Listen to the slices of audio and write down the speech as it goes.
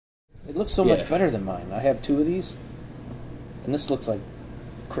It looks so much better than mine. I have 2 of these, and this looks like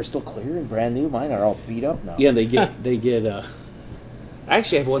crystal clear and brand new. Mine are all beat up now. Yeah, they get. I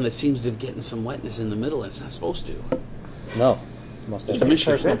actually have one that seems to be getting some wetness in the middle, and it's not supposed to. No. Must have It's a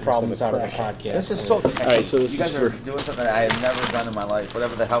mission. Personal problems out of the podcast. This is so techy. All right, so this you guys is are for- doing something that I have never done in my life.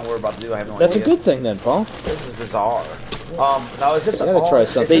 Whatever the hell we're about to do, I have no idea. That's a good thing then, Paul. This is bizarre. Now, is this I gotta try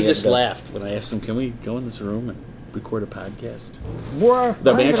something. They Yeah, just yeah. laughed when I asked them, "Can we go in this room and record a podcast?" What?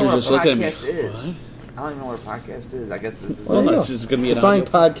 The I don't even manager know what just a looked at me. podcast is. What? I don't even know what a podcast is. I guess this is. Well, There you this go. is gonna be an Define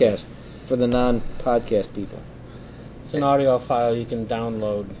audio- podcast for the non-podcast people. It's an audio file you can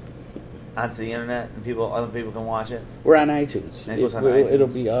download. Onto the internet, and other people can watch it. We're on iTunes. It goes on iTunes. It'll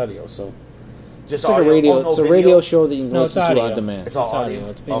be audio. So Just It's like a audio. radio. Oh, no it's a video? radio show that you can No, it's listen to audio. on demand. It's all It's audio. audio.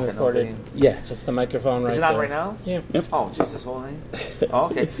 It's being Okay, no recorded. video. yeah, Just the microphone right Is it there. on right now? Yeah. Oh, Jesus, whole thing. Oh,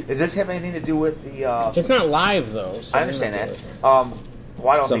 okay. Does this have anything to do with the? It's not live though. So I understand you're that. not doing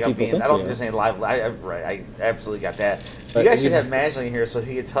Well, I don't Some think I'm people being. think I don't we think are. there's any live. Right. I absolutely got that. You But guys should we- have Masley here so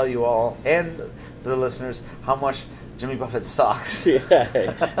he could tell you all and the listeners how much Jimmy Buffett sucks. yeah.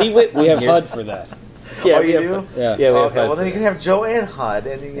 He went. We have here. HUD for that. Yeah, Oh, we you have- do? Yeah. Yeah, we have Okay. HUD Well, then for you can have Joe and HUD,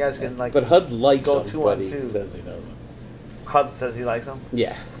 and you guys can like. But HUD likes Go him, 2 but on he 2. says he doesn't. HUD says he likes him.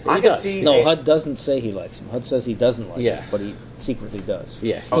 Yeah, I he can does. see- No, It- HUD doesn't say he likes him. HUD says he doesn't like Yeah. him, but he secretly does.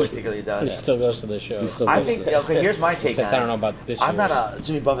 Yeah. Oh, he secretly it. does. He still goes to the show. He still I goes think. to it. Okay, here's my take Except on I don't know it. about this I'm year's. not a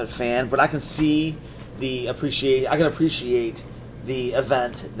Jimmy Buffett fan, but I can see the appreciate. I can appreciate the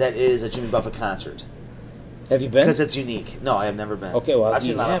event that is a Jimmy Buffett concert Have you been? because it's unique. No, I have never been. Okay, well, I've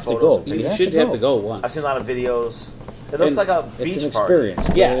seen you a lot have of to photos. go. and You You pictures. should to have go. to go once. I've seen a lot of videos. It looks And like a It's beach an party. experience.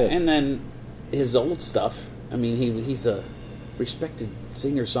 Yeah, It is. and then his old stuff. I mean, he's a respected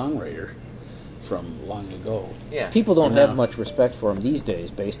singer-songwriter from long ago. Yeah. People don't And have now- much respect for him these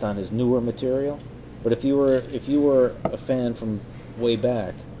days based on his newer material. But if you were a fan from way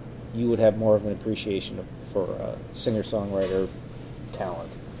back, you would have more of an appreciation for singer-songwriter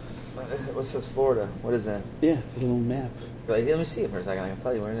talent. What's this, Florida? What is that? Yeah, it's a little map. Like, let me see it for a second. I can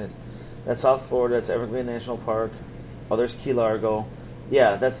tell you where it is. That's South Florida. That's Everglades National Park. Oh, there's Key Largo.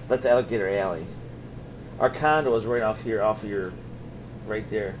 Yeah, that's Alligator Alley. Our condo is right off here, off of your, right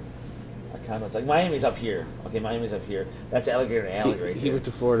there. Our condo's like Miami's up here. Okay, Miami's up here. That's Alligator Alley right He there. went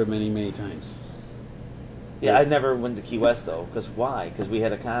to Florida many times. Yeah, I never went to Key West though. Because why? Because we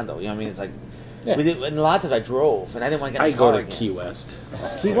had a condo. You know what I mean? It's like Yeah. we did, and a lot of times I drove, and I didn't want to get I in a go car to again. Key West.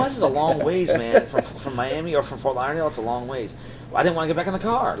 Key West is a long ways, man. From Miami or from Fort Lauderdale, it's a long ways. I didn't want to get back in the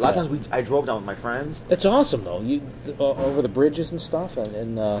car. A lot of times I drove down with my friends. It's awesome though. You over the bridges and stuff,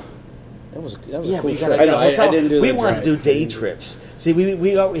 and that was a Yeah, cool but you trip. gotta I get know, a I hotel. didn't do we the wanted drive. to do day trips. See, we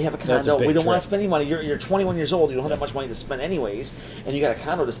have a That's a condo. big We don't want trip. to spend any money. You're 21 years old. You don't have that much money to spend anyways, and you got a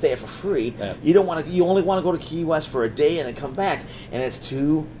condo to stay at for free. Yeah. You don't want to. You only want to go to Key West for a day and then come back, and it's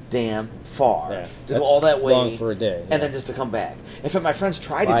too damn far Yeah. to That's go all that way long for a day, yeah. and then just to come back. In fact, my friends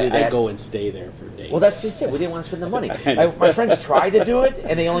tried to do I that. go and stay there for days. Well, that's just it. We didn't want to spend the money. I know. My friends tried to do it,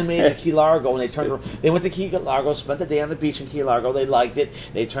 and they only made it to Key Largo, and they turned around. They went to Key Largo, spent the day on the beach in Key Largo. They liked it.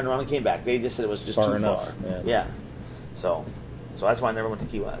 They turned around and came back. They just said it was just Far too enough, far. yeah. So that's why I never went to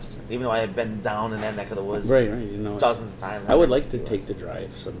Key West, even though I had been down in that neck of the woods right. You know, dozens of times. I would like never to went Key take the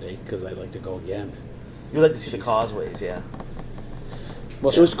drive someday because I'd like to go again. West. You'd like to see the causeways, yeah.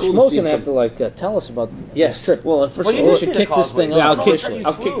 Well, It was cool to Schmo's see gonna from- have to tell us about Yes. this trip. Well, first Well, of you all, did we see should the kick this causeway. thing yeah, off I'll kick. officially. You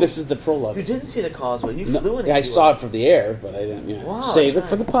I'll flew. kick. This is the prologue. You didn't see the causeway. You No, flew in. yeah, I Key saw it West. from the air, but I didn't. Yeah. Wow, Save that's it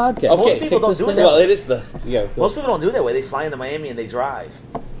for the right. podcast. Most Okay. people Kick don't this do thing that. Well, off. it is the Yeah, Most people don't do that way. They fly into Miami and they drive.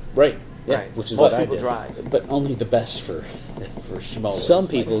 right, yeah, Right. which is Most what I people did. drive. but only the best for Schmo. Some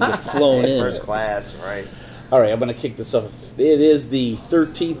people get flown in. First class, right? All right, I'm going to kick this off. It is the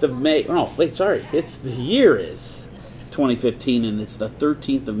 13th of May. Oh, no, wait, sorry. It's the year is 2015, and it's the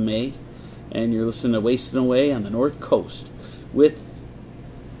 13th of May, and you're listening to Wasting Away on the North Coast with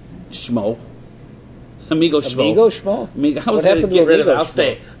Schmo. Amigo Schmo. Amigo Schmo? Amigo, I What was going to happened get to rid of it. Amigo I'll Schmo?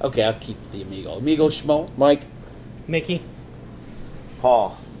 stay. Okay, I'll keep the Amigo. Amigo Schmo. Mike, Mickey.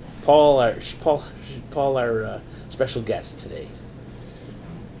 Paul. Paul, our special guest today.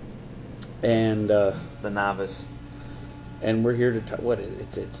 And The novice. we're here to talk. What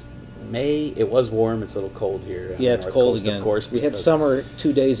is it? It's May. It was warm. It's a little cold here. on yeah, the it's North cold Coast, again. Of course, we had because summer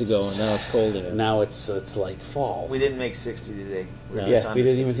 2 days ago, and now it's cold again. Now it's like fall. We didn't make 60 today. We're No. just Yeah, under we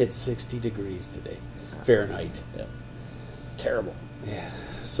didn't even 60. hit 60 degrees today, Fahrenheit. Yeah. Terrible. Yeah.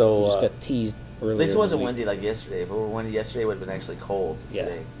 So We just got teased earlier. At least it in the wasn't week. windy like yesterday. If it were windy yesterday, it would have been actually cold Yeah.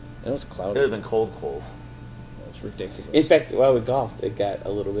 today. It was It cloudy. would have been cold. It's ridiculous. in fact, while we golfed, it got a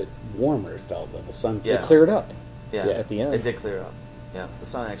little bit warmer. It felt like the sun. Yeah. It cleared up. Yeah. Yeah, at the end. It did clear up. Yeah. The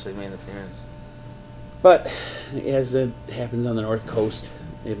sun actually made an appearance. But as it happens on the North Coast,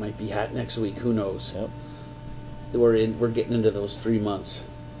 It might be hot next week. Who knows? Yep. We're getting into those 3 months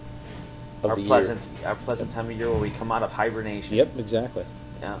of Our the pleasant time of year where we come out of hibernation. Yep, exactly.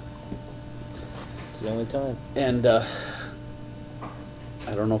 Yeah. It's the only time. And I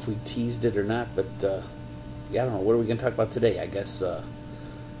don't know if we teased it or not, but yeah, I don't know. What are we going to talk about today? I guess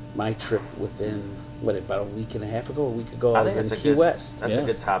my trip within, about a week and a half ago, a week ago, I think was it's in Key West. That's Yeah. a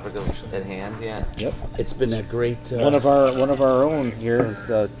good topic at hand. Yeah. Yep. It's been a great... One of our own here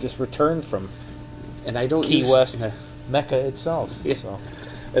has just returned from and I don't Key use- West, Mecca itself. Yeah. So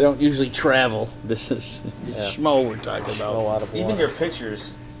I don't usually travel. This is Yeah. schmo we're talking about. a lot of Even water. your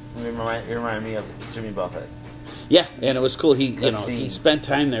pictures remind me of Jimmy Buffett. Yeah, and it was cool. He, That he theme. spent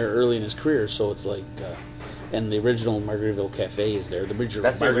time there early in his career, so it's like, and the original Margaritaville Cafe is there. The original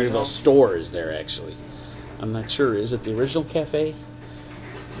That's the Margaritaville original? store is there, actually. I'm not sure. Is it the original cafe?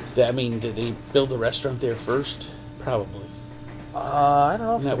 I mean, did they build the restaurant there first? Probably. I don't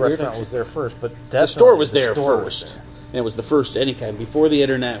know if Isn't the that weird? restaurant was there first, but The store was definitely there the store was first. there. And it was the first any kind. Before the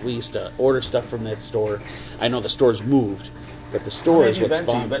internet, we used to order stuff from that store. I know the store's moved, but the store Where is have you what been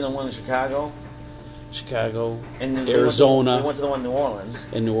to? spawned. You've been to the one in Chicago? Chicago, And then Arizona, We went to the one in New Orleans.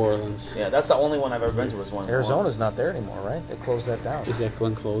 and New Orleans. Yeah, that's the only one I've ever been to was one in New Orleans. Arizona's not there anymore, right? They closed that down. Is that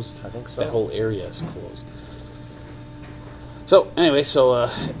one closed? I think so. That whole area is closed. So anyway,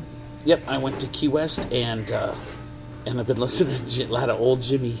 yep, I went to Key West and I've been listening to a lot of old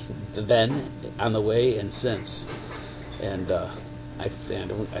Jimmy then on the way and since, and I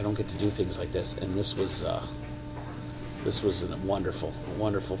don't get to do things like this, and this was a wonderful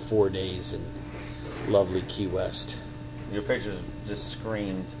 4 days in lovely Key West. Your pictures just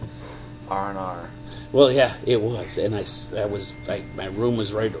screamed R&R. Well, yeah, it was, and my room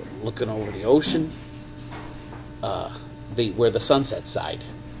was right looking over the ocean, where the Sunset side.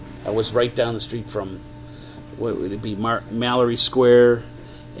 I was right down the street from what would it be, Mallory Square,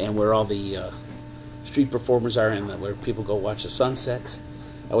 and where all the street performers are, and where people go watch the sunset.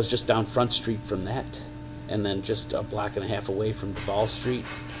 I was just down Front Street from that, and then just a block and a half away from Duval Street,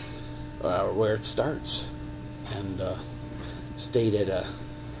 where it starts, and stayed at a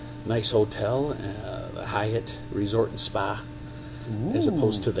nice hotel, the Hyatt Resort and Spa, as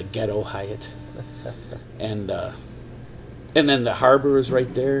opposed to the ghetto Hyatt. And then the harbor is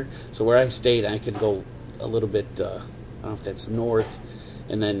right there. So where I stayed, I could go a little bit, I don't know if that's north,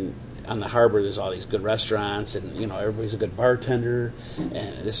 and then on the harbor there's all these good restaurants, and everybody's a good bartender,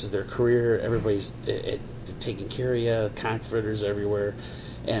 and this is their career. Everybody's taking care of you, conch fritters everywhere,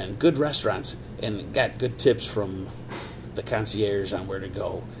 and good restaurants, and got good tips from the concierge on where to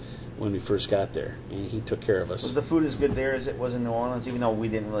go when we first got there, and he took care of us. Was the food as good there as it was in New Orleans, even though we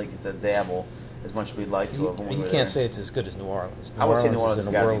didn't really get to dabble as much as we'd like to have when we You were can't there? say it's as good as New Orleans. I would say New Orleans is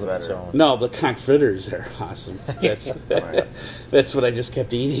in has a gotta be world of its better. own. No, but conch fritters are awesome. That's Right. that's what I just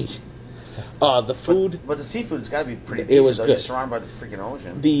kept eating. The food. But the seafood's got to be pretty It decent, was though. good. You're surrounded by the freaking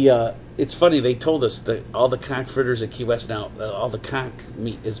ocean. It's funny, they told us that all the conch fritters at Key West now, all the conch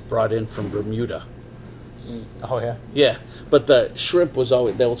meat is brought in from Bermuda. Oh yeah. Yeah, but the shrimp was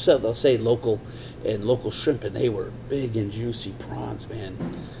always they'll say local shrimp, and they were big and juicy prawns, man.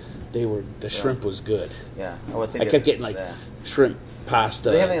 The shrimp was good. Yeah, I would think I kept getting like that. shrimp pasta.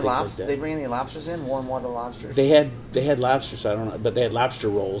 Do they have and any things like lobster? that. They bring any lobsters in? Warm water lobsters? They had lobsters. I don't know, but they had lobster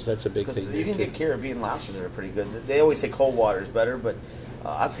rolls. That's a big Because thing. you can get Caribbean lobsters that are pretty good. They always say cold water is better, but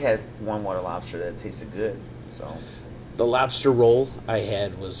I've had warm water lobster that tasted good. So The lobster roll I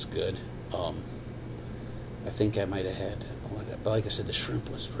had was good. I think I might have had, but like I said, the shrimp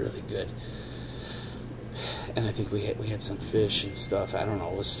was really good. And I think we had some fish and stuff. I don't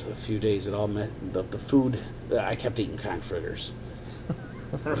know. It was a few days. It all met the food. I kept eating conch fritters.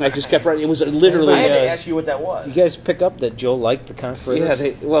 I just kept right. It was literally. I had to ask you what that was. You guys pick up that Joe liked the conch fritters?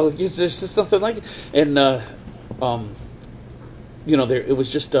 Yeah, there's just something like it. And, it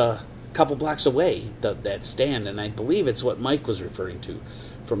was just a couple blocks away, that stand, and I believe it's what Mike was referring to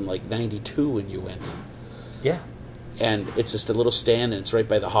from like 92 when you went. Yeah. And it's just a little stand, and it's right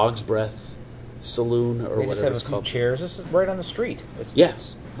by the Hog's Breath Saloon, or They just whatever have a it's few called. chairs. This is right on the street.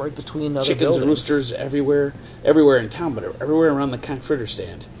 It's right between other Chickens buildings. and roosters everywhere in town, but everywhere around the conch fritter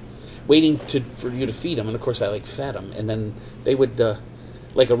stand, waiting for you to feed them. And of course, I fed them, and then they would,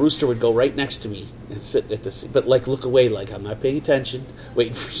 like a rooster would go right next to me and sit at the, but look away, like I'm not paying attention,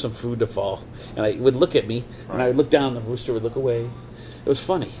 waiting for some food to fall, and I would look at me, and I would look down, the rooster would look away. It was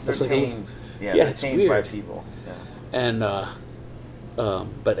funny. They're It's like tamed. yeah, they're it's tamed weird. by people. Yeah. And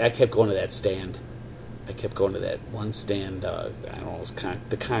but I kept going to that stand. I kept going to that one stand. I don't know, it was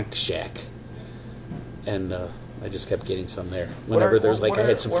the Conch Shack, and I just kept getting some there. Whenever I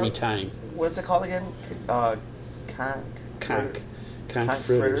had some free time. What's it called again? Conch. Conch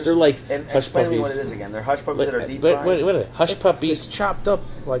fritters. They're like and hush explain to me puppies. what it is again. They're hush puppies But, that are deep but fried. what are they? Hush puppies. It's chopped up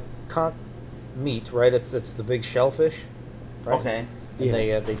like conch meat, right? It's the big shellfish. Right? Okay. And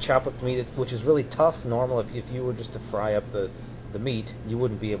Yeah. they chop up the meat, which is really tough. Normal, if you were just to fry up the meat, you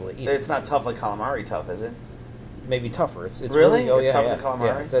wouldn't be able to eat it. It's not tough like calamari tough, is it? Maybe tougher. It's Really? oh It's yeah, tougher yeah, than calamari?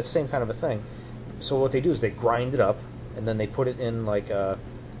 yeah. It's that same kind of a thing. So what they do is they grind it up, and then they put it in like a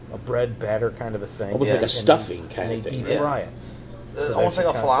bread batter kind of a thing. Almost like a And stuffing they, kind and of they thing. deep fry it. So Almost that's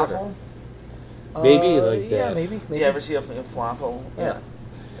like a your kind of falafel. Maybe like Yeah, that. maybe. You ever see a falafel? Yeah.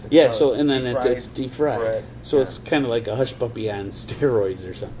 It's, Yeah, so and then deep-fried it's deep fried. bread. So Yeah. it's kind of like a hush puppy on steroids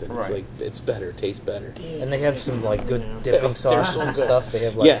or something. It's Right. like it's better, tastes better. And they have some like good Yeah. dipping They're sauces so and good. stuff. They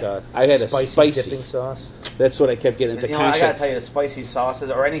have like Yeah, I had a spicy. dipping sauce. That's what I kept getting at the You know, I conch. gotta tell you, the spicy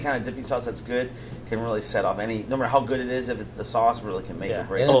sauces or any kind of dipping sauce that's good can really set off any. No matter how good it is, if it's the sauce, really can make Yeah, or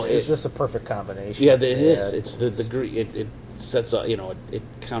break. and Oh, it's it- just a perfect combination. Yeah, it is. Yeah. It's the it sets up. It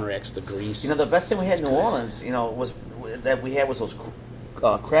counteracts the grease. You know, the best thing we had in New Orleans, was that we had was those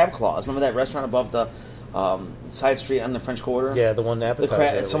crab claws. Remember that restaurant above the side street on the French Quarter? Yeah, the one The appetizer.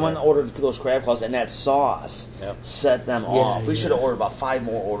 crab, that we someone had. ordered those crab claws, and that sauce Yep. set them Yeah, off. We yeah. should have ordered about 5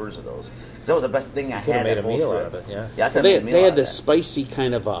 more orders of those. 'Cause that was the best thing I Could had. have made that a whole meal trip. out of it. Yeah. Yeah, I could they have made a meal they out had of this that. spicy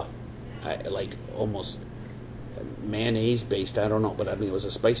kind of like almost mayonnaise based. I don't know, but I mean it was a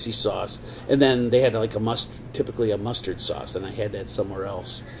spicy sauce, and then they had like typically a mustard sauce, and I had that somewhere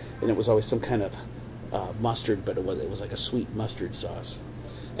else, and it was always some kind of mustard, but it was like a sweet mustard sauce,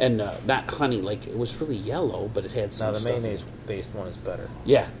 and not honey. Like it was really yellow, but it had some Now the stuff in it. mayonnaise-based one is better.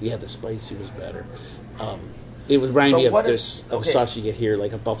 Yeah, the spicy was better. It was reminding So me of what this if- okay. sauce you get here,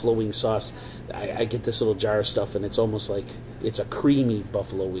 like a buffalo wing sauce. I get this little jar of stuff, and it's almost like it's a creamy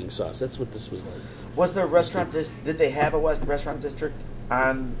buffalo wing sauce. That's what this was like. Was there a restaurant? Did they have a restaurant district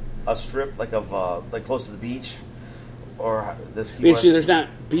on a strip like close to the beach, or this? Key West? See, there's not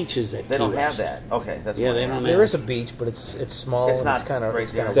beaches at They Key don't have West. that. Okay, that's Yeah, why they I don't asked. have- There is a beach, but it's small. It's and not it's kind of right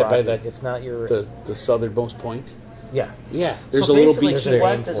it's there. kind Is of that by rocky. the- It's not your The southernmost point. yeah. Yeah, there's So a little basically, beach Key there.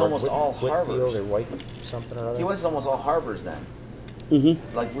 West is almost all Whitfield harbors. or White something or other. Key West is almost all harbors then.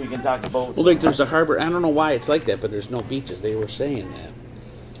 Mm-hmm. Like we can dock boats. Well, like there's a harbor. I don't know why it's like that, but there's no beaches. They were saying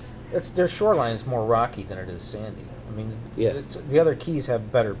that. It's their shoreline is more rocky than it is sandy. I mean, Yeah. the other keys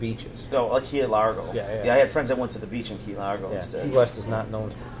have better beaches. No, like Key Largo. Yeah. I had friends that went to the beach in Key Largo Yeah, instead. Key West is not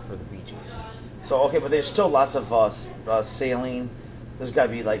known for the beaches. So okay, but there's still lots of sailing. There's got to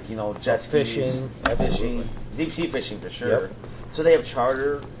be like jet skis, Fishing, absolutely. fishing, deep sea fishing for sure. Yep. So they have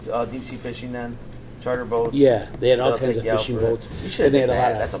charter deep sea fishing then, charter boats. Yeah, they had all They'll kinds take of you out fishing for it. boats. You should have And they had did a lot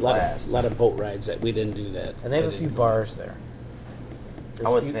that. of That's a lot blast. of lot of boat rides that we didn't do that. And they have I a few didn't. bars there. There's I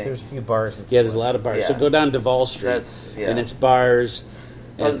would a few, think. there's a few bars. In Yeah, there's a lot of bars. Yeah. So go down Duval Street, Yeah. and it's bars.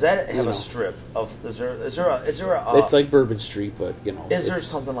 Now, and, does that you have know, a strip of? Is there a? It's like Bourbon Street, but Is there it's-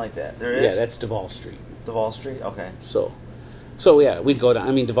 something like that? There is. Yeah, that's Duval Street. Duval Street. Okay. So yeah, we'd go down.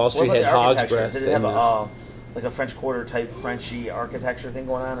 I mean, Duval What Street about had the Hog's architecture? Breath. Did it have and, like a French Quarter type Frenchy architecture thing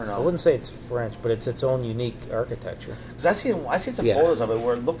going on, or no? I wouldn't say it's French, but it's its own unique architecture. Because I seen some Yeah. photos of it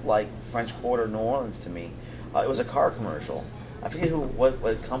where it looked like French Quarter New Orleans to me. It was a car commercial. I forget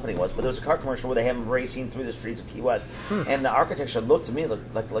what company it was, but there was a car commercial where they have them racing through the streets of Key West, and the architecture looked to me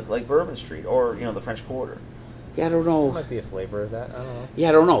like Bourbon Street or the French Quarter. yeah, I don't There know. might be a flavor of that. I don't know. Yeah,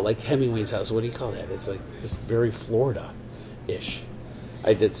 I don't know. Like Hemingway's house. What do you call that? It's like just very Florida-ish.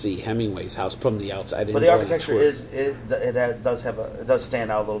 I did see Hemingway's house from the outside. I didn't But the go on architecture tour. it does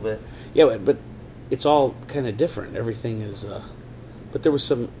stand out a little bit. Yeah, but it's all kind of different. Everything is. But there was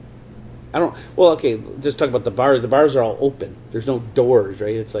some. I don't. Well, okay. Just talk about the bars. The bars are all open. There's no doors,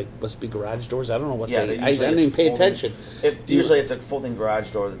 right? It's like must be garage doors. I don't know what Yeah, they. they I usually didn't even it's pay folding- attention. Usually it's a folding garage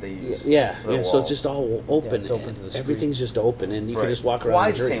door that they use. Yeah, for the yeah. So wall. it's just all open. Yeah, it's open and to the street. everything's just open, and you Right. can just walk around.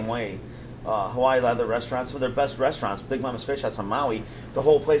 Hawaii's and the drink. same way. Hawaii, a lot of the restaurants, some of their best restaurants, Big Mama's Fish House on Maui, the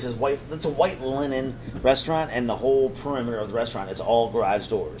whole place is white. It's a white linen restaurant, and the whole perimeter of the restaurant is all garage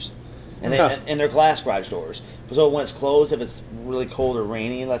doors. And, Huh. and they're glass garage doors. So when it's closed, if it's really cold or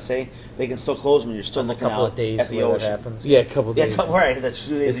rainy, let's say, they can still close them and you're still A looking couple out of days at the where ocean. that happens. Yeah, a couple Yeah, days. right. That's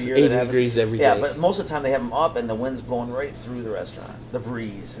 2 days It's a year. 80 that happens. degrees every yeah, day. but most of the time they have them up and the wind's blowing right through the restaurant. The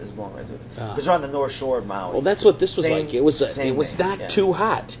breeze is blowing right through. Ah. Because they're on the north shore of Maui. Well, that's what this was Same- like. It was same it was thing, not yeah. too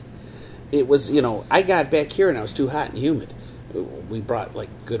hot. It was, I got back here and I was too hot and humid. We brought like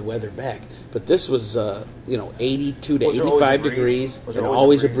good weather back, but this was 82 to Was there always a 85 breeze? degrees, Was there and always a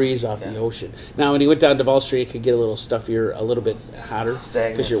always a breeze? breeze off Yeah. the ocean. Now, when you went down Duval Street, it could get a little stuffier, a little bit hotter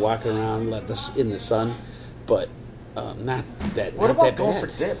Stagnant. because you're walking around in the sun, but not that. What not about that going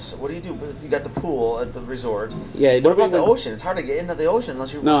bad. for dips? What do you do? You got the pool at the resort. Yeah, What nobody about the went- ocean? It's hard to get into the ocean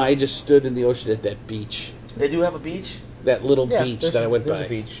unless you. No, I just stood in the ocean at that beach. They do have a beach. that little Yeah, beach there's that I went there's by. a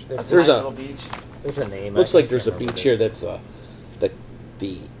beach. That's There's a nice a- little beach. There's a name. Looks I like there's a can't remember beach it. here that's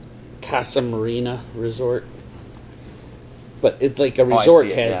the Casa Marina Resort, but it's like a I resort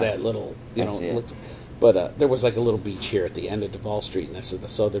see it, has yeah. that little, you I know. see it. But there was like a little beach here at the end of Duval Street, and this is the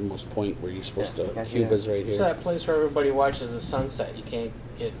southernmost point where you're supposed Yeah, to. I see Cuba's right here. So that place where everybody watches the sunset, you can't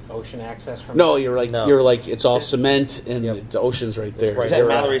get ocean access from. No, you're like No. you're like it's all cement and Yep. the ocean's right there. right Is that there.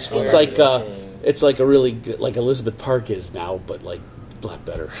 Mallory Square? It's like Interesting. it's like a really good, like Elizabeth Park is now, but like a lot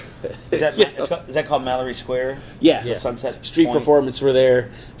better. Is that You know? is that called Mallory Square? Yeah. The Sunset Street Point? performance were there,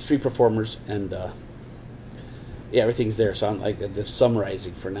 street performers, and yeah, everything's there. So I'm like just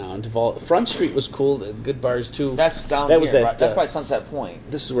summarizing for now. And Duval, Front Street was cool. The good bars too. That's down That here. was that, right? That's uh, by Sunset Point.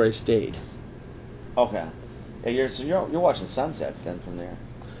 This is where I stayed. Okay. Yeah, you're watching sunsets then from there.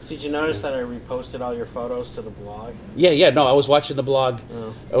 Did you notice that I reposted all your photos to the blog? Yeah. No, I was watching the blog.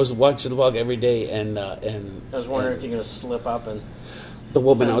 Oh. I was watching the blog every day, and I was wondering if and you're going to slip up and the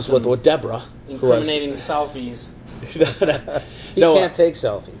woman send I was some with Deborah, who was incriminating selfies. He no, can't take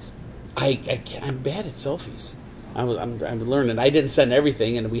selfies. I'm bad at selfies. I'm learning. I didn't send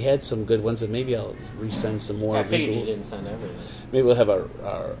everything, and we had some good ones, and maybe I'll resend some more. I figured Maybe you didn't send everything. Maybe we'll have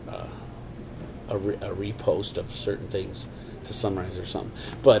a repost of certain things to summarize or something.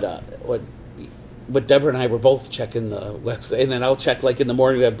 But Deborah and I were both checking the website, and then I'll check like in the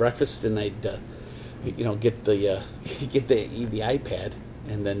morning we have breakfast, and I'd get the get the iPad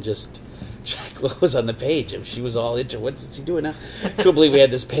and then just check what was on the page. If she was all into what's he doing now, couldn't believe we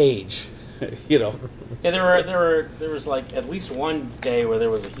had this page. Yeah, there was like at least one day where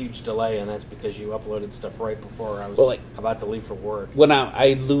there was a huge delay, and that's because you uploaded stuff right before I was Well, like- about to leave for work. When I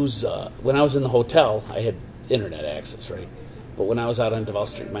was in the hotel, I had internet access, right? But when I was out on Duval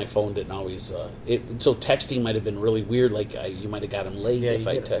Street, my phone didn't always. So texting might have been really weird. Like you might have got them late Yeah, if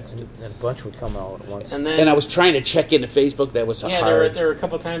I you get texted. and a bunch would come out at once. And then And I was trying to check into Facebook. That was yeah, hard. there were a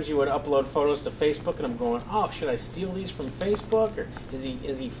couple times you would upload photos to Facebook, and I'm going, oh, should I steal these from Facebook, or is he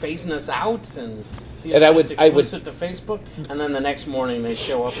phasing us out? And these And are I just would- exclusive to Facebook. And then the next morning they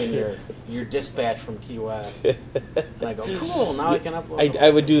show up in your dispatch from Key West, and I go, cool, now I can upload. I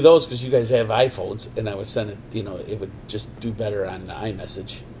would do those because you guys have iPhones, and I would send it. It would just do better on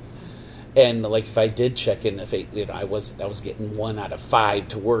iMessage. And like if I did check in, I was getting 1 out of 5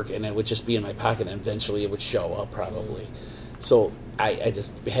 to work, and it would just be in my pocket, and eventually it would show up probably. So I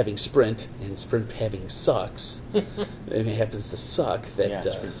just having Sprint, and Sprint having sucks. It happens to suck. That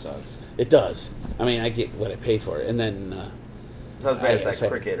Sprint sucks. it does. I mean, I get what I pay for it, and then It's not as bad as I- that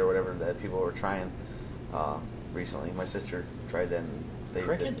cricket or whatever that people were trying recently. My sister tried that. And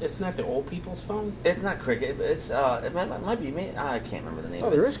Cricket? Isn't that the old people's phone? It's not cricket. It's it might be. I can't remember the name. Oh,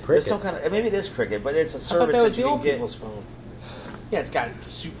 of it. there is There's cricket. some kind of maybe it is cricket, but it's a I thought service that was you the can old get. people's phone. Yeah, it's got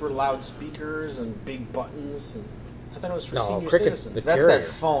super loud speakers and big buttons. And I thought it was for No, senior Cricket's citizens. the- That's carrier. that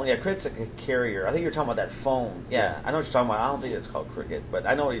phone. Yeah, cricket's a carrier. I think you're talking about that phone. Yeah, I know what you're talking about. I don't think it's called cricket, but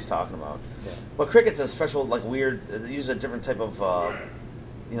I know what he's talking about. Yeah. But cricket's a special, like weird. They use a different type of,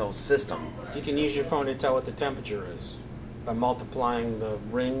 system. You can use your phone to tell what the temperature is by multiplying the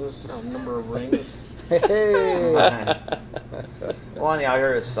rings, number of rings. Hey, Well, anyhow, I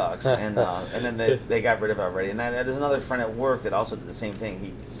heard it sucks, and then they got rid of it already. And then there's another friend at work that also did the same thing.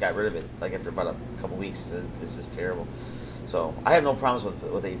 He got rid of it like after about a couple weeks. He said it's just terrible. So I have no problems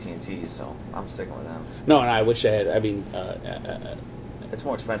with AT&T, so I'm sticking with them. no, and I wish I had. I mean, It's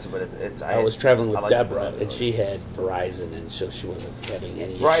more expensive, but it's. I was traveling with I like Deborah, it. and she had Verizon, and so she wasn't having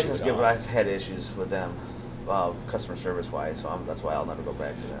any. Verizon's issue at good, all. but I've had issues with them, customer service wise. So that's why I'll never go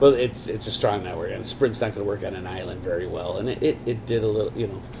back to them. Well, it's a strong network, and Sprint's not going to work on an island very well, and it did a little,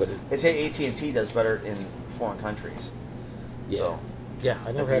 but They say AT&T does better in foreign countries. yeah. So, yeah,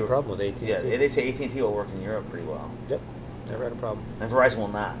 I never had a problem with AT&T. yeah, they say AT&T will work in Europe pretty well, Yep, never had a problem. and Verizon will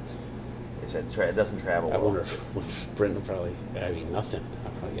not. They said it doesn't travel. I well. wonder if Sprint will probably. I mean, nothing.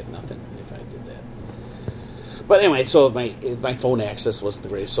 I'll probably get nothing if I did that. But anyway, so my phone access wasn't the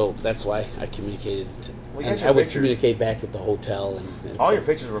greatest, so that's why I communicated. Well, you got And your I would pictures. communicate back at the hotel, and All stuff. your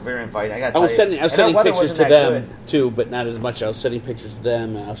pictures were very inviting. I got. I was sending pictures to them Good. too, but not as much. I was sending pictures to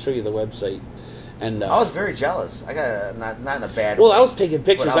them, and I'll show you the website. And I was very jealous. I got not in a bad. well, way, I was taking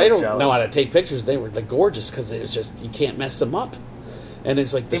pictures. but I was don't jealous. know how to take pictures. They were like gorgeous because it was just you can't mess them up. And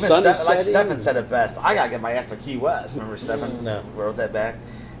it's like the Even sun is like setting. Stefan said it best. I gotta get my ass to Key West. Remember Stefan No. wrote that back,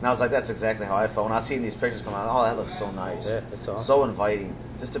 and I was like, that's exactly how I felt. When I seen these pictures come out, oh, that looks so nice. Yeah, it's awesome. So inviting,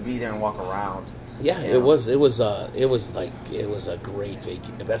 just to be there and walk around. Yeah, You it know? was a great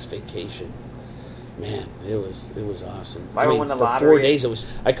the best vacation. Man, it was awesome. I won the for lottery. 4 days,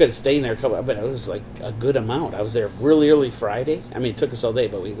 I could have stayed there but it was like a good amount. I was there really early Friday. I mean, it took us all day,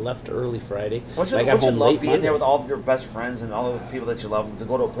 but we left early Friday. Don't you, I got home love late being Monday. there with all of your best friends and all of the people that you love, to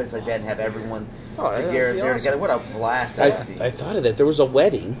go to a place like that and have everyone together that'd be together? What a blast I, that would be. I thought of that. There was a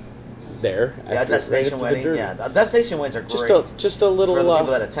wedding there. Yeah, after- destination right after the wedding. derby. Yeah, the destination weddings are Just great. just a little. for the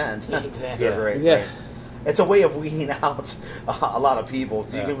people that attend. Exactly. Yeah, great. Yeah. Great. It's a way of weeding out a lot of people.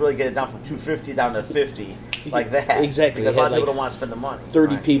 You Yeah. can really get it down from 250 down to 50, like that. Exactly. Because a They lot of had, people like, don't want to spend the money.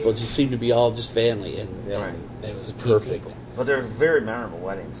 30 Right. people just seemed to be all just family, and Right. it was perfect. But they're very memorable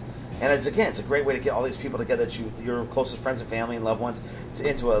weddings. And it's a great way to get all these people together, your closest friends and family and loved ones,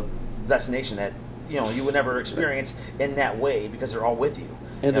 into a destination that you would never experience in that way because they're all with you.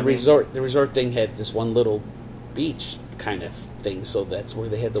 And I the mean, resort thing had this one little beach kind of thing, so that's where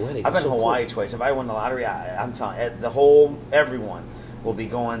they had the wedding. I've been So to Hawaii twice. If I win the lottery, I'm telling everyone will be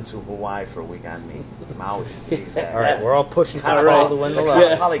going to Hawaii for a week on me. Maui. Exactly. All right, we're all pushing for Kind of Paul to win the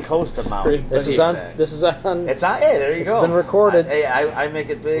lottery. Probably coast of Maui. This is on. This is on. It's on. Hey, there you It's go. been recorded. Hey, I make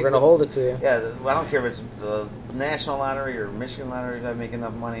it big. We're gonna hold it to you. Yeah, I don't care if it's the national lottery or Michigan lottery. If I make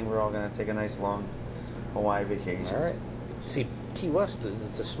enough money, we're all gonna take a nice long Hawaii vacation. All right. See, Key West,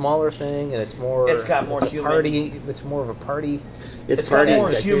 it's a smaller thing, and it's more. It's got more it's a human- party. It's more of a party. It's got party,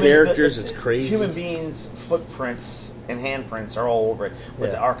 more got human characters, it's crazy. Human beings' footprints and handprints are all over it with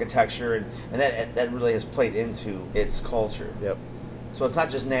Yeah. the architecture, and that really has played into its culture. Yep. So it's not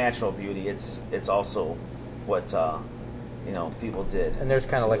just natural beauty; it's also what people did. And there's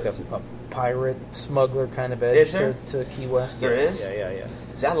kind of like a pirate smuggler kind of edge Is there? to Key West. There yeah. is? Yeah.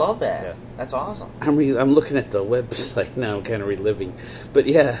 See, I love that. Yeah. That's awesome. I'm looking at the website now, kind of reliving. But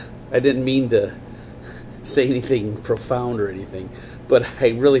yeah, I didn't mean to say anything profound or anything, but I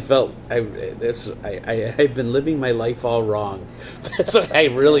really felt I've been living my life all wrong. That's what I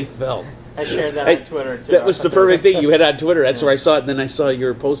really felt. I shared that on Twitter too. That was the perfect thing you had on Twitter. That's where I saw it, and then I saw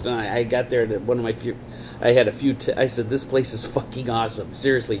your post, and I got there. And one of my few, I had a few. I said, "This place is fucking awesome.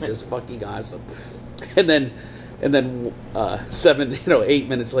 Seriously, just fucking awesome." And then 8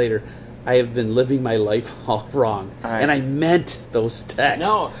 minutes later, I have been living my life all wrong, All right. and I meant those texts.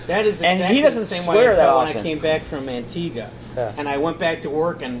 No, that is And exactly he doesn't the same swear way I that felt when I often. came back from Antigua. Yeah. And I went back to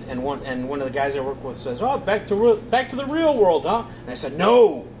work, and one of the guys I work with says, "Oh, back to the real world, huh?" And I said,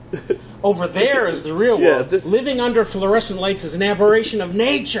 "No, over there is the real Yeah, world. this- Living under fluorescent lights is an aberration of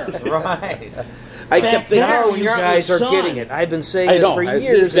nature." Right. I Back kept thinking. there, Now when you you're out in guys the are sun. getting it. I've been saying I this know. for These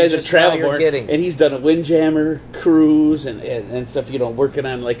years. guys and have just now traveled you're more, getting and he's done a windjammer cruise and stuff. Working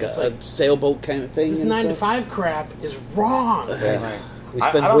on like a sailboat kind of thing. This and 9 to stuff. 5 crap is wrong. Yeah. We I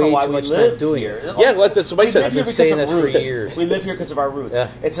spend don't know way why too we much time live doing here. it. Yeah, well, that's what I We said. live I've here been because saying of this for roots. years. We live here because of our roots. Yeah.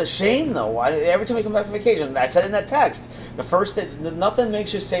 It's a shame, though. Every time we come back from vacation, I said in that text, nothing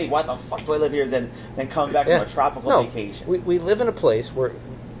makes you say, "Why the fuck do I live here?" than come back Yeah. from a tropical No, vacation. we live in a place where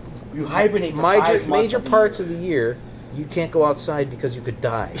You hibernate for 5 months major of the parts year. of the year you can't go outside because you could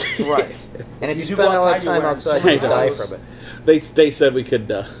die. Right. And if you do spend go all that outside, you're time wearing outside, I you know. die clothes. from it. They said we could.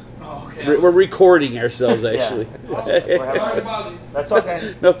 Oh, okay. We're recording ourselves Yeah. actually. We're Sorry having- about it. That's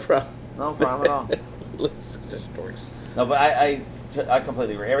okay. No problem. No problem at all. Let's just works. No, but I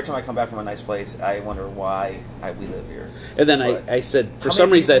completely agree. Every time I come back from a nice place, I wonder why we live here. And then But- I said, for How some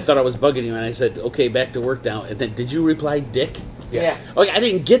many reason, I people- thought I was bugging you, and I said, okay, back to work now. And then, did you reply, Dick? Yes. Okay, I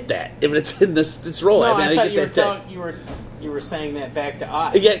didn't get that. If it's in this role, No, I I thought didn't get that. you were saying that back to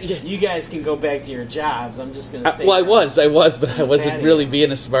us. Yeah. You guys can go back to your jobs. I'm just going to stay. Well, I here. was, but I wasn't Patio. really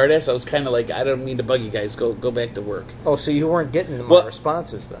being a smartass. I was kind of like, I don't mean to bug you guys. Go back to work. Oh, so you weren't getting my Well-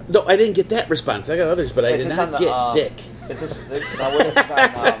 responses then? No, I didn't get that response. I got others, but I It's did just not on the, get Dick. It's just now, what is it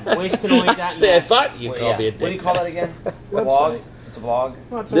on? Wastenoid.net. See, I thought you Well, called yeah. me a dick. What do you call that again? A Website. blog? It's a blog.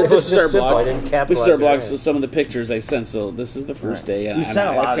 Well, it's a This, website. this is our Just simple. I blog. didn't This is capitalize our it blog. or So some of the pictures I sent. So this is the first day, and You sent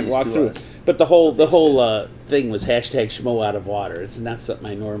a lot I of can these walk to through us. it. But the whole thing was hashtag Schmo out of water. It's not something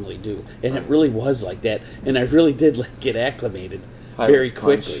I normally do, and it really was like that. And I really did get acclimated very Irish punch.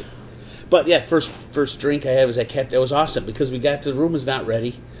 quickly. But yeah, first drink I had was it was awesome because we got to the room was not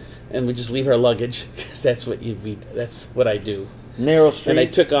ready, and we just leave our luggage because that's what I do. Narrow streets. And I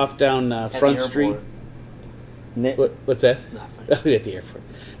took off down At the Front airport. Street. Ni- What's that? Nothing. At the airport.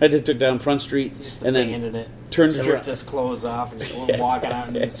 I took down Front Street Just and then abandoned it. turned Just around. ripped his clothes off and just went walking out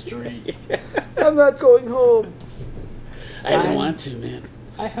into the street. I'm not going home. I didn't want to, man.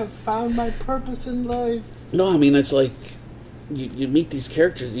 I have found my purpose in life. No, I mean it's like you meet these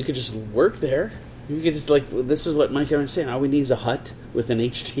characters. You could just work there. You could just this is what Mike Aaron's saying. All we need is a hut with an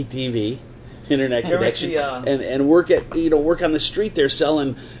HDTV, internet You ever connection, see, and work on the street there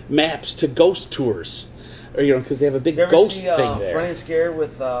selling maps to ghost tours. or because they have a big You ever ghost see thing there. Running Scared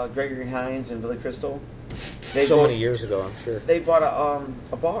with Gregory Hines and Billy Crystal? So many years ago, I'm sure. They bought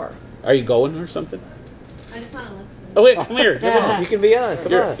a bar. Are you going or something? I just want to listen. Oh wait, come here. Come on. You can be on.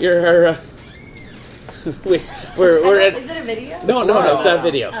 Come on. You're our. We're at. Is it a video? No, it's not a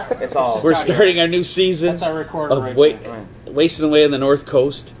video. Oh. It's all. We're starting our new season That's our recorder of right there. Wasting Away on the North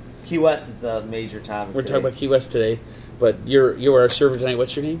Coast. Key West is the major topic. We're today. talking about Key West today, but you are our server tonight.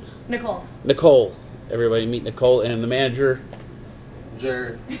 What's your name? Nicole. Nicole. Everybody meet Nicole and the manager.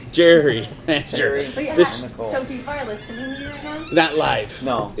 Jerry. Jerry. But yeah, This- so people are listening to you right now? Not live.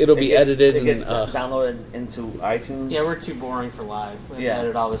 No, It'll be edited It gets and downloaded into iTunes. Yeah, we're too boring for live. We have to Yeah.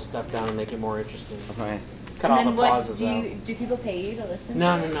 edit all this stuff down and make it more interesting. Okay. Cut And all then the what, pauses do people pay you to listen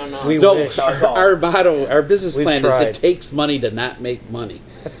No, to no, this? no, no. We so wish. our motto, our business We've plan is tried. it takes money to not make money.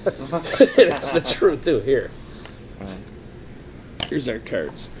 That's the truth too. Here, here's our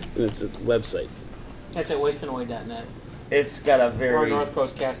cards. And it's a website. That's at wastingaway.net It's got a or very.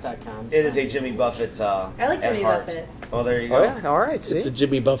 northcoastcast.com. It is a Jimmy Buffett. I like at Jimmy heart. Buffett. Oh, there you go. Oh yeah, all right. See, It's a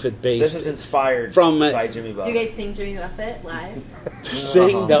Jimmy Buffett based. This is inspired From, by Jimmy Do Buffett. you guys sing Jimmy Buffett live?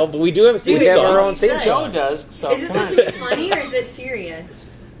 sing no, but we do have a Do theme we have our song. own theme should. Joe song. does. So Is this supposed to be funny or is it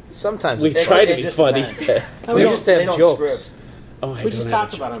serious? Sometimes We it's try to it be just funny. depends. We just they have don't jokes. script. Oh, I we don't just have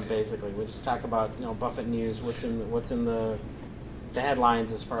talk a about them basically. We just talk about Buffett news. What's in the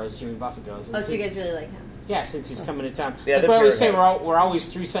headlines as far as Jimmy Buffett goes. And Oh, so you since- guys really like him? Yeah, since he's coming to town. Yeah, like they're I always say, pure we're always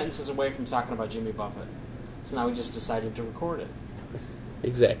 3 sentences away from talking about Jimmy Buffett. So now we just decided to record it.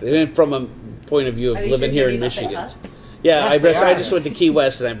 Exactly. And from a point of view of Are you living sure here Jimmy in Buffett Michigan. hups? Yeah, Yes, they I are. just went to Key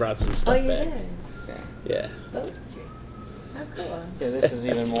West and I brought some Oh, stuff you back. did? Yeah. Boat drinks. How cool. Yeah, this is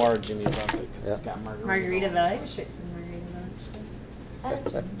even more Jimmy Buffett because it's got Margaritaville. I just straight some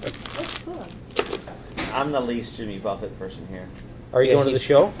Margaritaville. That's cool. I'm the least Jimmy Buffett person here. Are you Yeah, going to the he's-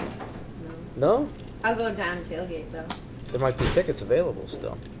 show? No. No, I'll go down tailgate though. there might be tickets available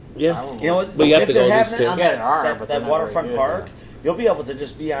still. Yeah. You know what? We have if to they're go to having this it too. on Yeah, that, there are, that, but that they're not waterfront very good, park, you'll be able to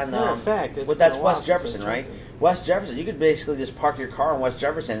just be on. Matter of fact, it's with been that's a while West since Jefferson, I've right? tried it. West Jefferson. You could basically just park your car in West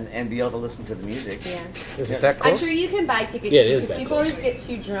Jefferson and be able to listen to the music. Yeah. Is it that I'm close? sure you can buy tickets Yeah, it too, is because that people close. always get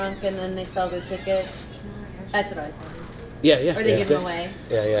too drunk and then they sell their tickets. That's what always happens. Yeah, yeah. Or they yeah. give them away.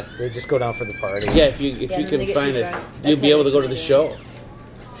 Yeah. They just go down for the party. Yeah, if you Yeah, then can they get find too it, drunk. you'll That's be what able to go to makes the it show.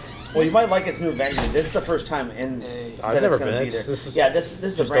 Well, you might like its new venue. This is the first time in I've that never it's going to been. be there. This is This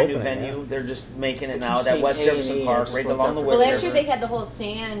is a just brand new opening, venue. yeah. They're just making it If now. you That say West A&E, Jefferson Park, just right look along up the for- way. Well, last year they had the whole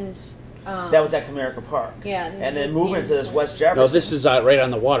sand. That was at Comerica Park. Yeah. And then the moving sand to this part. West Jefferson. No, this is right on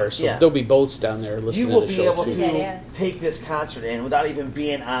the water, so Yeah. there'll be boats down there You listening will to the be show able too. to Badass. take this concert in without even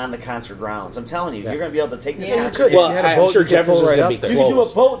being on the concert grounds. I'm telling you, Yeah. you're going to be able to take this Yeah, you concert. could. in. Well, If you had a I'm boat, sure you could pull Jefferson's right going to up be there. You can do a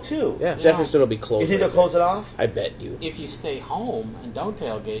closed. boat too. Yeah. Jefferson will be closed. You think they'll right close it off? now. I bet you. If you stay home and don't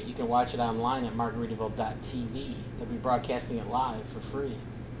tailgate, you can watch it online at Margaritaville.tv. They'll be broadcasting it live for free.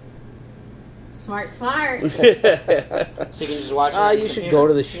 Smart, smart. So you can just watch it. on your You should computer. go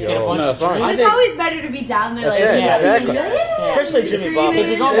to the Get a show. bunch No, of fine. drinks. It's think- always better to be down there. That's like, it, yeah, exactly. yeah, Especially Jimmy screaming. Buffett. If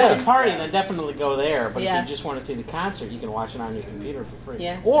you're going Yeah. to the party, then definitely go there. But Yeah. if you just want to see the concert, you can watch it on your computer for free.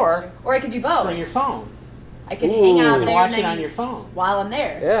 Yeah. Or that's true. Or I could do both. on your phone. I could hang out Ooh. there Watch and it then on your phone. while I'm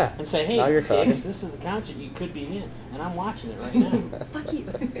there. Yeah. And say, hey, Now you're talking. Diggs, this is the concert you could be in. And I'm watching it right now. Fuck you.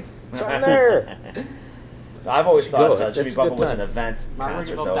 It's on there. I've always Go. thought That's Jimmy a Buffett good was an time. event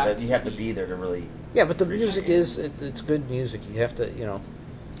concert, though, that you have to be there to really. Yeah, but the music is it's good music. You have to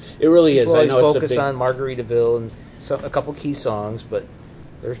It really is. people I always know it's a focus big. on Margaritaville and a couple key songs, but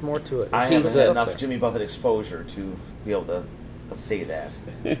there's more to it. I There's haven't stuff had enough there. Jimmy Buffett exposure to be able to say that.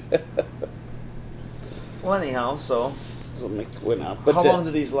 Well, anyhow, so Went out. But how long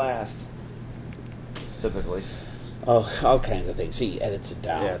do these last? Typically, all kinds of things. He edits it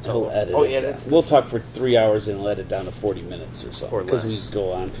down. Yeah, it's He'll all- edit Oh, it yeah, down. that's- We'll talk for 3 hours and he'll edit down to 40 minutes or so. Or Because less. we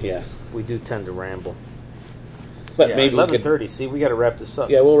go on. Yeah. We do tend to ramble. But Yeah, maybe we could. 11:30. See, we got to wrap this up.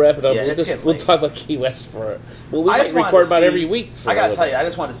 Yeah, we'll wrap it up. Yeah, we'll it's getting we'll late. talk about Key West for. Well, we I might just wanted record to about see- every week. For I a gotta little tell you, bit. I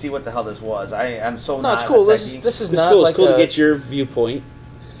just wanted to see what the hell this was. I'm so No, not it's cool. a This techie. is this is It's not cool. like It's cool to a- get your viewpoint.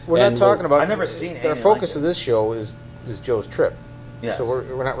 We're and not talking about. I've never seen Our anything focus like of this. this show is Joe's trip. Yes. So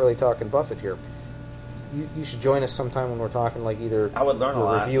we're not really talking Buffett here. You should join us sometime when we're talking like either I would learn a we're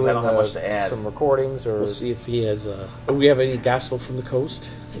lot, 'cause I reviewing don't have much to add. some recordings or We'll see if he has. Do we have any gospel from the coast?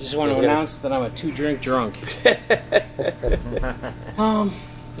 I just want to announce that I'm a 2-drink drunk.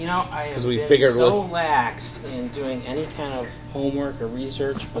 You know, I have 'Cause we been figured so with- lax in doing any kind of homework or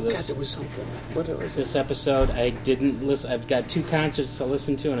research for God, this there was something. What was it? this episode. I didn't listen. I've got 2 concerts to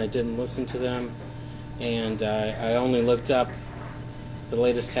listen to, and I didn't listen to them. And I only looked up the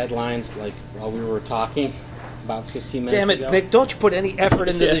latest headlines, like while we were talking. about 15 minutes Damn it, ago. Nick! Don't you put any effort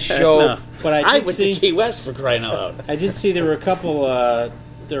into this show? No. But I did went see- to Key West for crying out loud. I did see there were a couple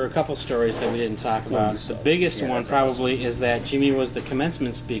stories that we didn't talk about. The biggest one probably is that Jimmy was the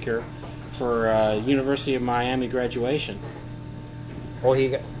commencement speaker for University of Miami graduation. Oh, he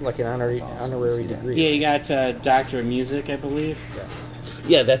got like an honorary degree. Yeah, he got Doctor of Music, I believe.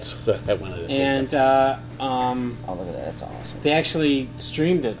 Yeah, that's what I wanted to take. And Oh, look at that. That's awesome. they actually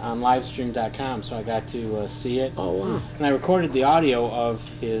streamed it on livestream.com, so I got to see it. Oh, wow. And I recorded the audio of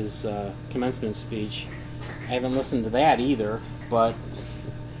his commencement speech. I haven't listened to that either, but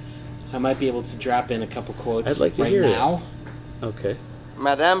I might be able to drop in a couple quotes I'd like to right hear it. now. Okay.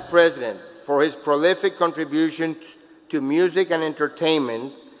 Madam President, for his prolific contribution to music and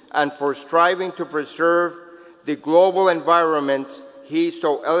entertainment and for striving to preserve the global environments he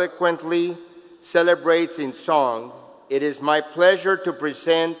so eloquently celebrates in song, it is my pleasure to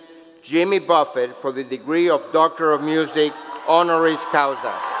present Jimmy Buffett for the degree of Doctor of Music honoris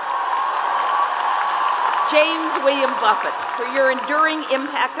causa. James William Buffett, for your enduring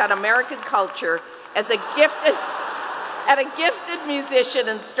impact on American culture as a gifted musician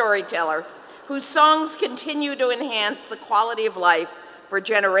and storyteller, whose songs continue to enhance the quality of life for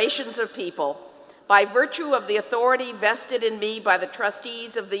generations of people. By virtue of the authority vested in me by the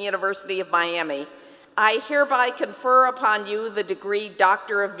trustees of the University of Miami, I hereby confer upon you the degree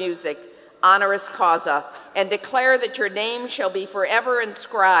Doctor of Music, honoris causa, and declare that your name shall be forever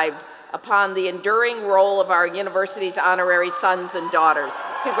inscribed upon the enduring roll of our university's honorary sons and daughters.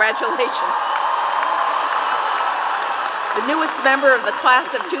 Congratulations. The newest member of the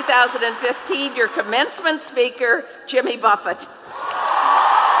class of 2015, your commencement speaker, Jimmy Buffett.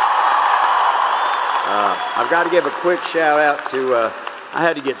 I've got to give a quick shout out to, I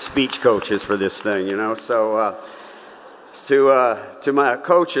had to get speech coaches for this thing, you know, so to my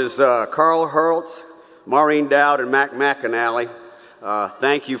coaches, Carl Hurltz, Maureen Dowd, and Mac McAnally,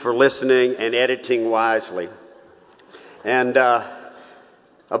 thank you for listening and editing wisely. And a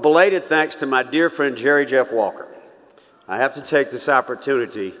belated thanks to my dear friend Jerry Jeff Walker. I have to take this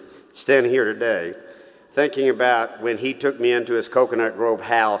opportunity to stand here today thinking about when he took me into his Coconut Grove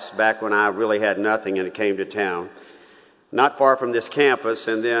house back when I really had nothing and it came to town, not far from this campus,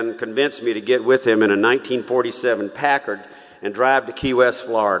 and then convinced me to get with him in a 1947 Packard and drive to Key West,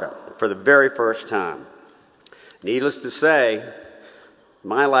 Florida for the very first time. Needless to say,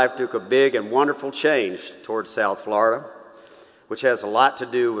 my life took a big and wonderful change towards South Florida, which has a lot to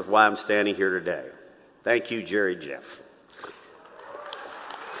do with why I'm standing here today. Thank you, Jerry Jeff.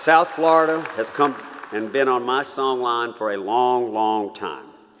 South Florida has come and been on my song line for a long, long time.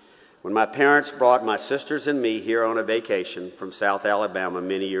 When my parents brought my sisters and me here on a vacation from South Alabama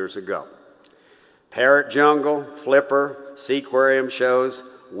many years ago. Parrot Jungle, Flipper, Seaquarium shows,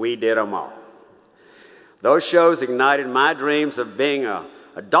 we did them all. Those shows ignited my dreams of being a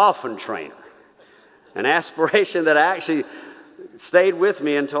dolphin trainer, an aspiration that actually stayed with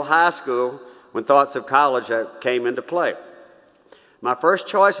me until high school when thoughts of college came into play. My first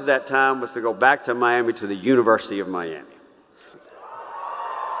choice at that time was to go back to Miami to the University of Miami.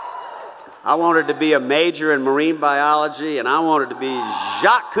 I wanted to be a major in marine biology, and I wanted to be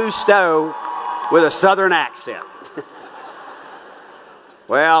Jacques Cousteau with a southern accent.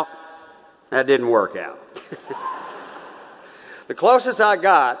 Well, that didn't work out. The closest I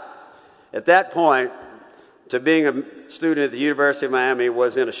got at that point to being a student at the University of Miami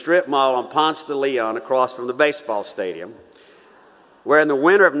was in a strip mall on Ponce de Leon across from the baseball stadium, where in the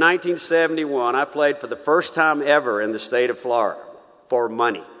winter of 1971 I played for the first time ever in the state of Florida for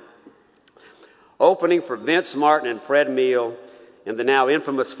money, opening for Vince Martin and Fred Meal in the now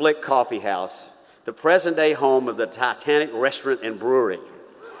infamous Flick Coffee House, the present-day home of the Titanic Restaurant and Brewery.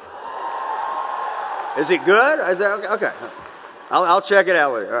 Is it good? Is that okay? I'll check it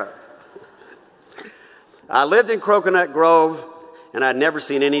out with you. All right. I lived in Coconut Grove, and I'd never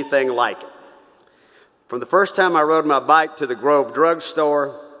seen anything like it. From the first time I rode my bike to the Grove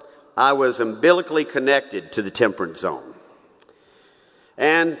drugstore, I was umbilically connected to the temperance zone.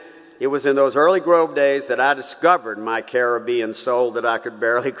 And it was in those early Grove days that I discovered my Caribbean soul that I could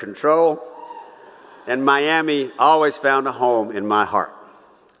barely control, and Miami always found a home in my heart.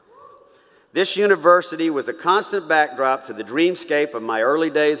 This university was a constant backdrop to the dreamscape of my early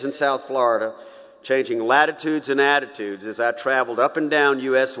days in South Florida, changing latitudes and attitudes as I traveled up and down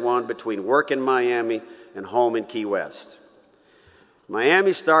US 1 between work in Miami and home in Key West.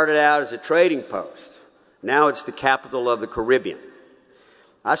 Miami started out as a trading post. Now it's the capital of the Caribbean.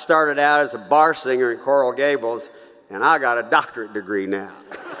 I started out as a bar singer in Coral Gables, and I got a doctorate degree now.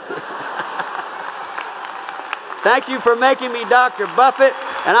 Thank you for making me Dr. Buffett,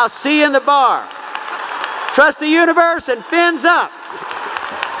 and I'll see you in the bar. Trust the universe and fins up.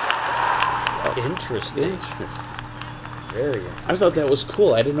 Interesting. Very interesting. I thought that was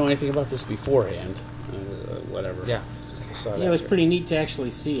cool. I didn't know anything about this beforehand. Whatever. Yeah. I saw that Yeah, it was too. pretty neat to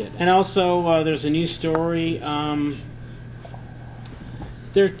actually see it. And also, there's a new story.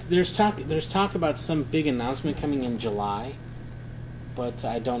 There's talk about some big announcement coming in July, but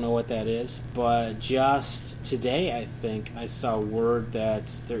I don't know what that is. But just today, I think I saw word that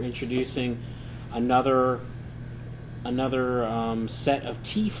they're introducing another set of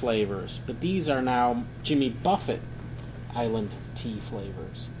tea flavors, but these are now Jimmy Buffett Island tea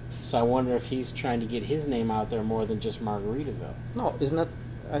flavors. So I wonder if he's trying to get his name out there more than just Margaritaville. No, isn't that?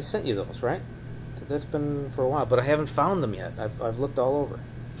 I sent you those, right? That's been for a while, but I haven't found them yet. I've looked all over.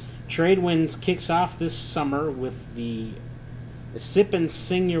 Tradewinds kicks off this summer with the Sip and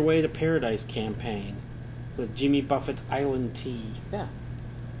Sing Your Way to Paradise campaign with Jimmy Buffett's Island Tea. Yeah.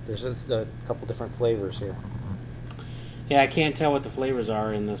 There's a couple different flavors here. Yeah, I can't tell what the flavors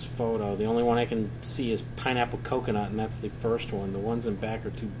are in this photo. The only one I can see is pineapple coconut, and that's the first one. The ones in back are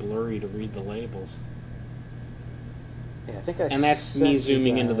too blurry to read the labels. Yeah, I think And that's sent me you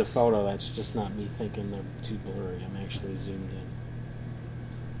zooming into the guys- photo. That's just not me thinking they're too blurry. I'm actually zoomed in.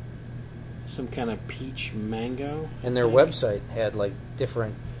 Some kind of peach mango. And their website had like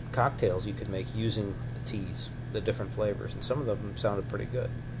different cocktails you could make using the teas, the different flavors, and some of them sounded pretty good.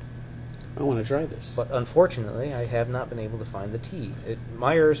 I want to try this. But unfortunately, I have not been able to find the tea.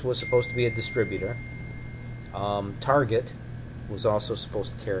 Myers was supposed to be a distributor. Target was also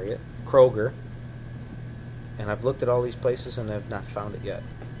supposed to carry it. Kroger. And I've looked at all these places and I've not found it yet.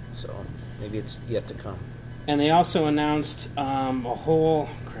 So maybe it's yet to come. And they also announced a whole...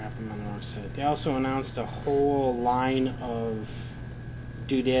 Crap, I'm on the wrong side. They also announced a whole line of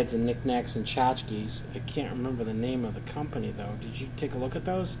doodads and knickknacks and tchotchkes. I can't remember the name of the company, though. Did you take a look at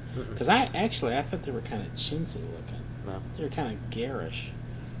those? Because I thought they were kind of chintzy looking. No. They were kind of garish.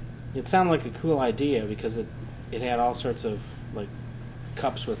 It sounded like a cool idea because it had all sorts of like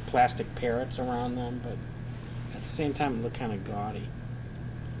cups with plastic parrots around them, but at the same time it looked kind of gaudy.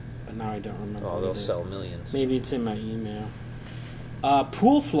 But now I don't remember. Oh, what they'll it is. sell millions. Maybe it's in my email.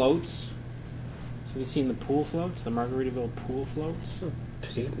 Pool floats. Have you seen the pool floats? The Margaritaville pool floats?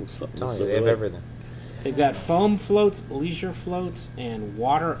 Tell you, they have everything. They've got foam floats, leisure floats, and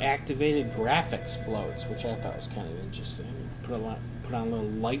water-activated graphics floats, which I thought was kind of interesting. Put on a little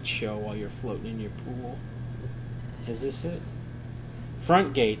light show while you're floating in your pool. Is this it?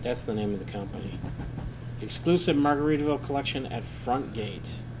 Front Gate, that's the name of the company. Exclusive Margaritaville collection at Front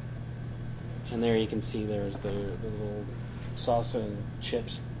Gate. And there you can see there's the little salsa and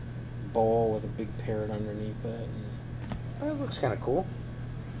chips bowl with a big parrot underneath it. That looks kind of cool.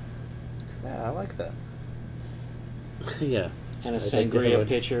 Yeah, I like that. Yeah. And a I think they sangria would.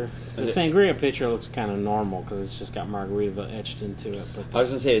 pitcher. The sangria pitcher looks kind of normal because it's just got Margaritaville etched into it. But I was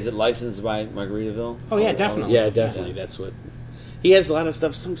going to say, is it licensed by Margaritaville? Oh, yeah, definitely. Yeah, definitely. That's what he has. A lot of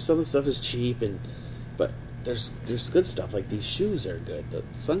stuff. Some of the stuff is cheap, but there's good stuff. Like these shoes are good. The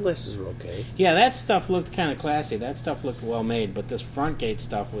sunglasses are okay. yeah, that stuff looked kind of classy. That stuff looked well made. But this front gate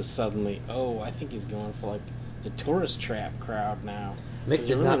stuff was suddenly, I think he's going for like the tourist trap crowd now. Mick 'Cause it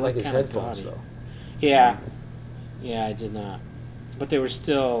did really not like looked his kinda headphones, gaudy. though. Yeah, I did not. But they were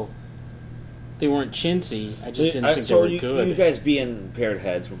still. They weren't chintzy. I just didn't think they were good. You guys being parrot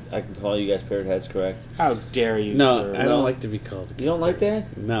heads, I can call you guys parrot heads, correct? How dare you, No, sir? I don't like to be called. You don't like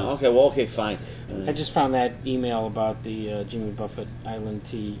that? No. Okay, fine. I just found that email about the Jimmy Buffett Island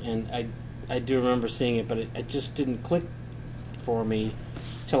Tea, and I do remember seeing it, but it just didn't click for me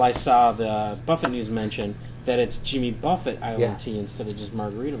till I saw the Buffett News mention that it's Jimmy Buffett Island Tea instead of just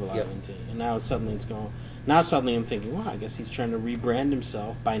Margaritaville Island Tea. And now suddenly it's going. Now suddenly I'm thinking, wow, I guess he's trying to rebrand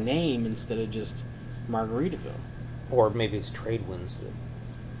himself by name instead of just Margaritaville. Or maybe it's Tradewinds that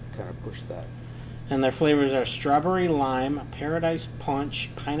kind of pushed that. And their flavors are strawberry lime, paradise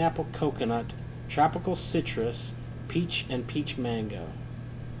punch, pineapple coconut, tropical citrus, peach, and peach mango.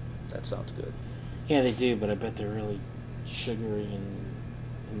 That sounds good. Yeah, they do, but I bet they're really sugary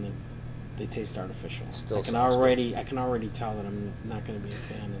and they taste artificial. Still I can sounds already tell that I'm not going to be a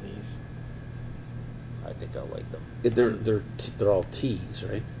fan of these. I think I'll like them. They're all teas,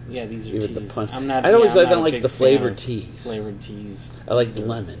 right? Yeah, these are Even teas. the punch. I'm not. I always yeah, I'm don't not a like big the fan flavored of teas. Flavored teas. I like the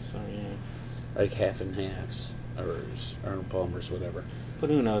lemon, So yeah, like half and halves, or Arnold Palmer's, whatever. but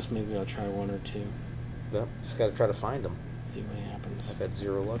who knows? Maybe I'll try one or two. Yep, just got to try to find them. See what happens. I've had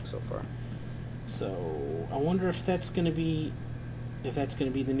zero luck so far. So I wonder if that's going to be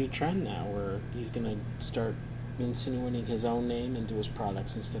the new trend now, where he's going to start insinuating his own name into his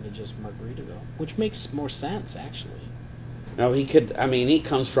products instead of just Margaritaville, which makes more sense actually. No, he could. I mean, he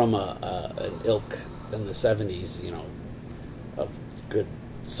comes from an ilk in the 70s, of good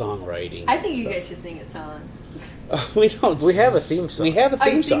songwriting. I think you guys should sing a song. We don't. We have a theme song. We have a Oh,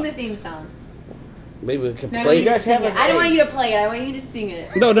 theme you sing song. the theme song. Maybe we can No, play. you guys have sing it. a- I don't want you to play it. I want you to sing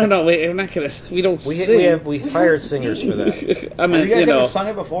it. No. Wait, we're not gonna. We don't We sing. we hired singers for that. I Have mean, you guys you know. ever sung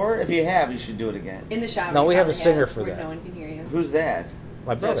it before? If you have, you should do it again. In the shower. No, we you have a probably singer for where that. No one can hear you. Who's that?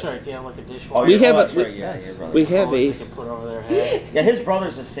 My brother. That's right. Yeah, like a dishwasher. Oh, We have that's a- right. Yeah, your brother. We have Always a. they can put over their head. Yeah, his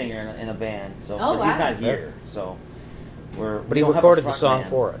brother's a singer in a band, so Oh, but he's wow. not here. So But he recorded the song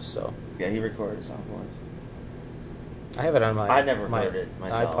for us, so Yeah, he recorded the song for us. I have it on my. I never my heard it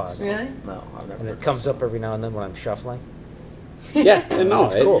myself. iPod. so- Really? No, I've never. And heard it comes that up every now and then when I'm shuffling. Yeah, no,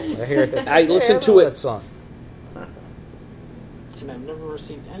 It's cool. I hear it. I listen to know it. That song. And I've never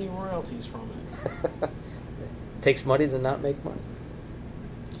received any royalties from it. Takes money to not make money.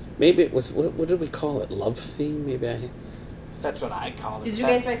 Maybe it was. What did we call it? Love theme? Maybe I. That's what I call it. Did you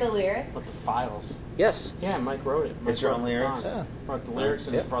guys That's write the lyrics? With the files. Yes. Yeah, Mike wrote it. Mike It's your wrote own the lyrics? song. Yeah. Wrote the lyrics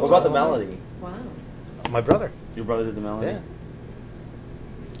and Yeah. his brother. What about the wrote melody? Wow. My brother. Your brother did the melody. Yeah.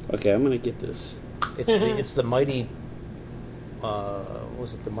 Okay, I'm gonna get this. It's the mighty.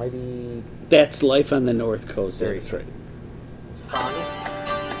 Was it the mighty? That's Life on the North Coast. There you That's go. right. Found it?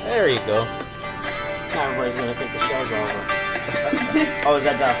 There you go. Now everybody's gonna think the show's over. Oh, is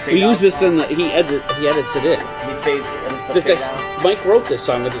that the fade We out use this song? in the. He edits it in. He fades. It's the The fade guy- out. Mike wrote this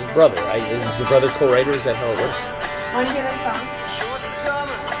song with his brother. Is your brother co-writer? Is that how it works? Want to hear that song?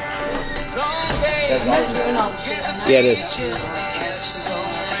 That's I'm all not it doing is. all the shit. I'm not- Yeah, it is.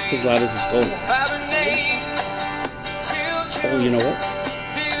 It's as loud as it's going. Oh, you know what?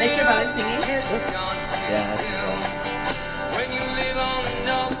 That's your brother singing? Yeah, that's the problem. When you live on the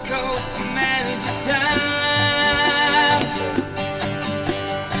North Coast, you manage your time.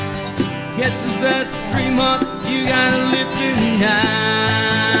 Gets the best of 3 months, you gotta live through 9.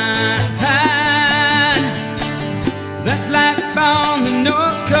 That's life on the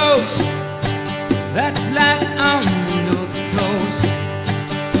North Coast. That's life on the North Coast.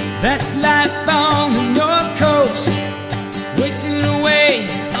 That's life on the North Coast. Wasted away